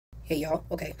Hey y'all,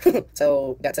 okay.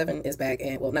 So GOT7 is back,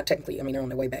 and well, not technically, I mean, they're on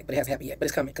their way back, but it hasn't happened yet, but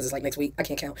it's coming because it's like next week. I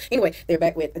can't count. Anyway, they're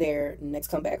back with their next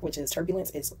comeback, which is Turbulence.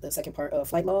 It's the second part of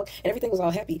Flight Log, and everything was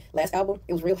all happy. Last album,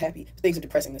 it was real happy. Things are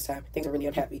depressing this time. Things are really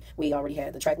unhappy. We already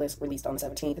had the track list released on the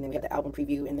 17th, and then we had the album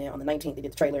preview, and then on the 19th, they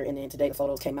did the trailer, and then today the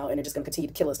photos came out, and they're just going to continue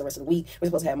to kill us the rest of the week. We're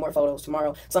supposed to have more photos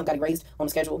tomorrow. Something got erased on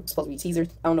the schedule. It's supposed to be teasers.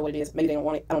 I don't know what it is. Maybe they don't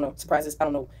want it. I don't know. Surprises. I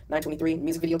don't know. 9/23,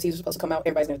 music video teaser supposed to come out.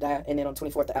 Everybody's going to die, and then on the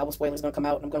 24th, the album spoiler is going to come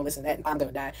out, and I'm going to listen to that, and I'm going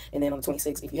to die. And then on the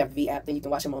 26th, if you have the V app, then you can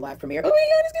watch them on live premiere. Oh my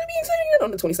god, it's gonna be exciting! On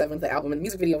the 27th, the album and the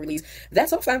music video release.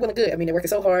 That's all fine, well and good. I mean, they're working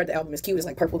so hard. The album is cute. It's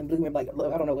like purple and blue and like,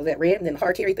 I don't know, was that red? And then the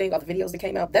hard carry thing, all the videos that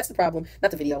came out. That's the problem, not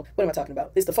the video. What am I talking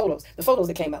about? It's the photos. The photos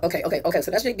that came out. Okay.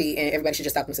 So that's JB, and everybody should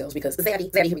just stop themselves because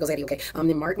Zaddy, here we go, Zaddy. Okay.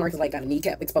 Then Mark is like got a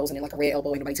kneecap exposing it like a red elbow.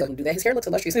 Ain't nobody telling him to do that. His hair looks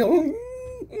illustrious.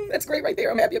 That's great right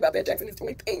there. I'm happy about that. Jackson is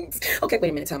doing things. Okay, wait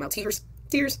a minute. Time out. Tears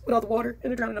with all the water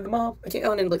and the drowning of the mom. I can't.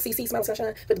 Oh, and then look, see, smile,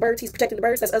 sunshine with the birds. He's protecting the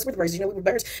birds. That's us with the birds. Did you know we were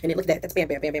birds? And then look at that. That's bam.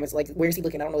 It's like, where is he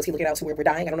looking? I don't know. Is he looking out to where we're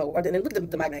dying? I don't know. And then look at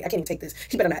the mic. I can't even take this.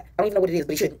 He better not. I don't even know what it is,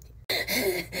 but he shouldn't.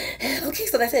 Okay,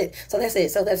 so that's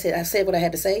it. I said what I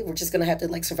had to say. We're just gonna have to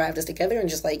like survive this together and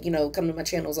just like, come to my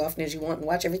channel as often as you want and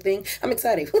watch everything. I'm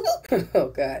excited. Oh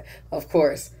God, of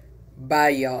course. Bye,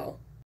 y'all.